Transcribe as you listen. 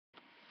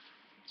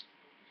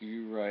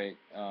You're right.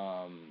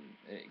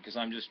 Because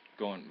I'm just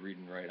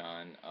reading right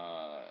on.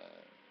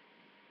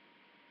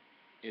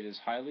 It is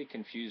highly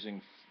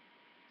confusing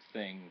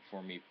thing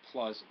for me.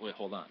 Plus, wait,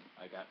 hold on.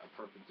 I got a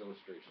perfect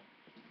illustration.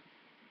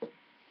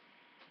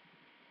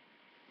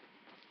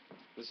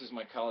 This is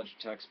my college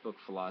textbook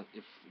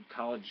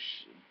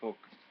college book,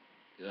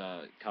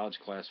 college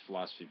class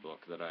philosophy book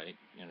that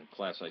in a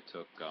class I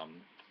took,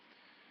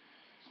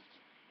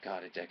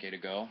 God, a decade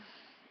ago.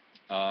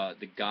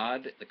 The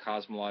God, the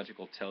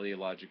cosmological,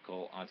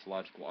 teleological,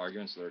 ontological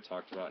arguments that are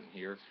talked about in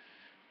here.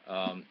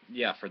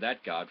 Yeah, for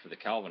that God, for the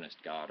Calvinist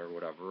God or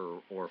whatever,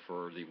 or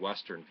for the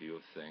Western view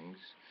of things,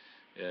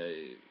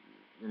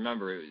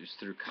 remember, it was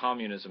through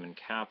communism and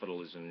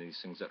capitalism, these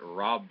things that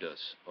robbed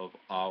us of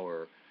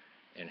our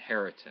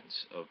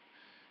inheritance, of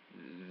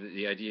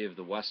the idea of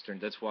the Western.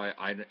 That's why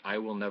I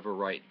will never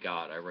write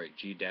God. I write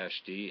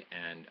G-D,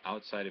 and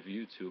outside of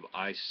YouTube,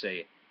 I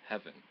say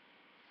heaven.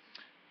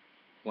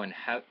 When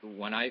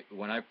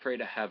I pray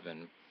to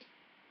heaven,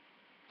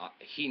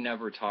 he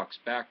never talks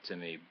back to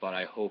me, but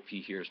I hope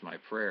he hears my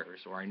prayers,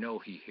 or I know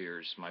he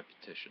hears my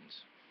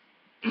petitions.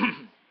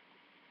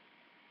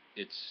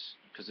 It's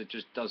because it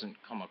just doesn't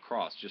come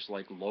across, just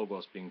like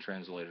logos being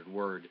translated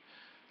word.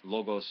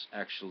 Logos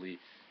actually,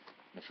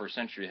 in the first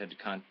century, had the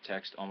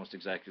context almost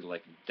exactly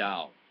like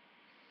Tao.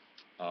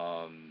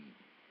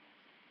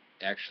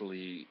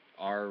 Actually,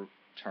 our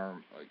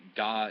term,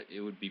 God, it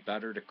would be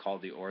better to call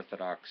the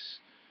Orthodox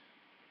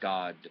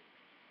God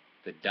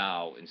the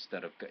Tao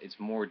instead of, it's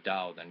more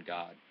Tao than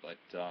God, but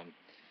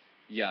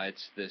yeah,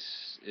 it's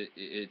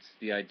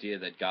the idea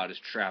that God is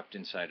trapped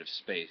inside of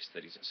space,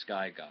 that he's a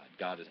sky god.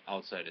 God is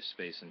outside of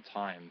space and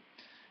time,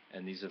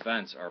 and these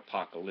events are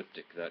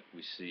apocalyptic that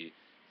we see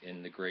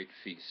in the great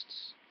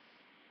feasts.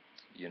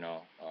 You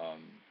know,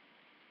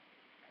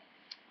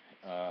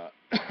 uh,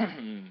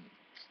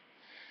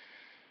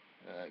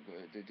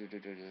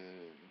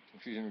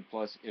 confusing me.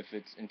 Plus, if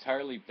it's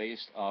entirely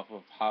based off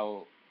of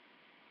how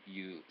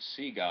you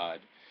see God,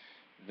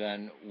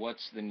 then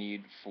what's the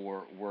need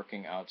for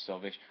working out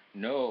salvation?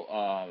 No,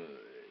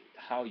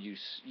 how you,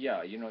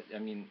 yeah, I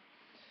mean,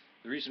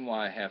 the reason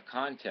why I have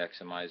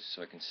contacts in my eyes is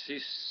so I can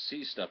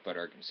see stuff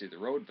better, I can see the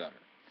road better,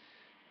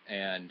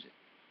 and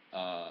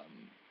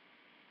um,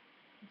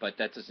 but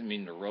that doesn't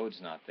mean the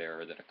road's not there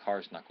or that a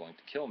car's not going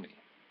to kill me.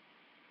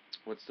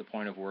 What's the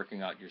point of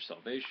working out your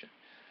salvation?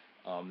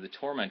 The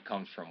torment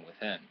comes from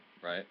within,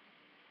 right?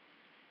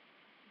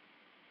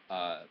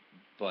 Uh,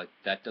 but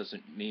that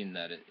doesn't mean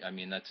that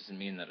that doesn't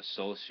mean that a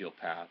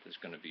sociopath is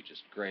going to be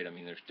just great. I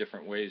mean, there's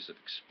different ways of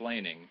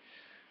explaining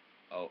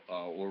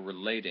or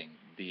relating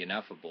the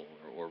ineffable,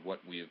 or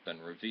what we have been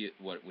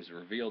what was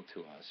revealed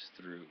to us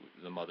through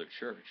the Mother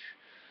Church.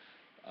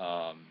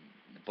 Um,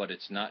 but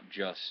it's not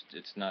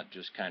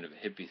just kind of a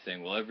hippie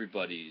thing. Well,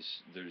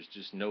 there's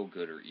just no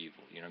good or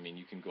evil. I mean,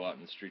 you can go out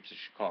in the streets of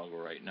Chicago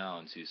right now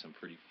and see some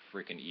pretty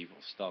freaking evil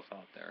stuff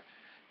out there,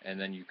 and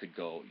then you could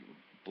go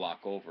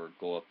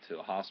go up to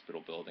a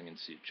hospital building and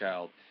see a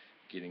child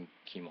getting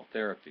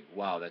chemotherapy.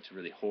 Wow, that's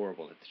really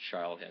horrible that the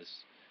child has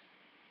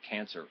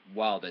cancer.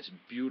 Wow, that's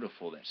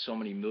beautiful that so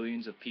many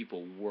millions of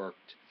people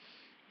worked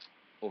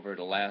over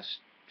the last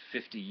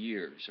 50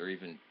 years or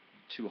even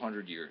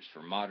 200 years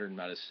for modern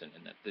medicine,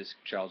 and that this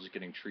child is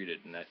getting treated,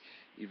 and that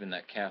even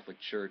that Catholic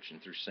Church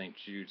and through St.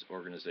 Jude's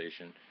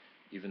organization,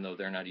 even though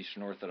they're not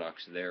Eastern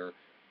Orthodox, they're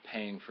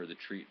paying for the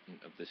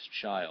treatment of this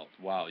child.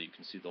 Wow, you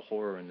can see the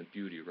horror and the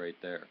beauty right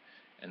there,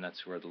 and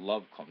that's where the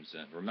love comes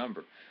in.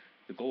 Remember,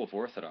 the goal of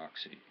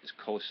Orthodoxy is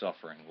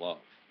co-suffering love.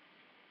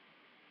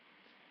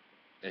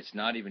 It's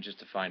not even just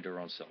to find our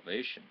own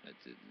salvation.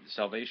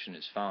 Salvation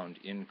is found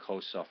in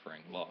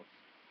co-suffering love.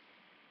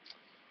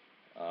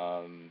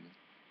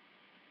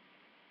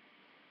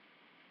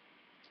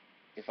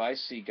 If I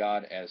see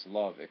God as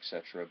love,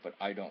 etc., but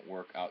I don't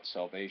work out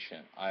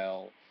salvation,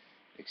 I'll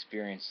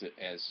experience it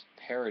as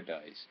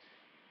paradise.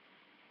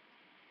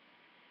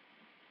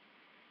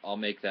 I'll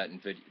make that in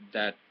video.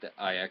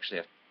 I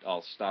actually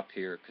I'll stop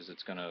here because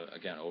it's going to,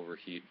 again,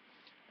 overheat,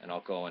 and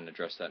I'll go and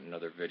address that in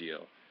another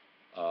video.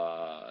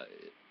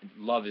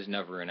 Love is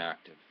never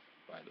inactive,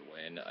 by the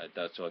way, and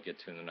that's what I'll get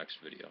to in the next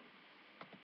video.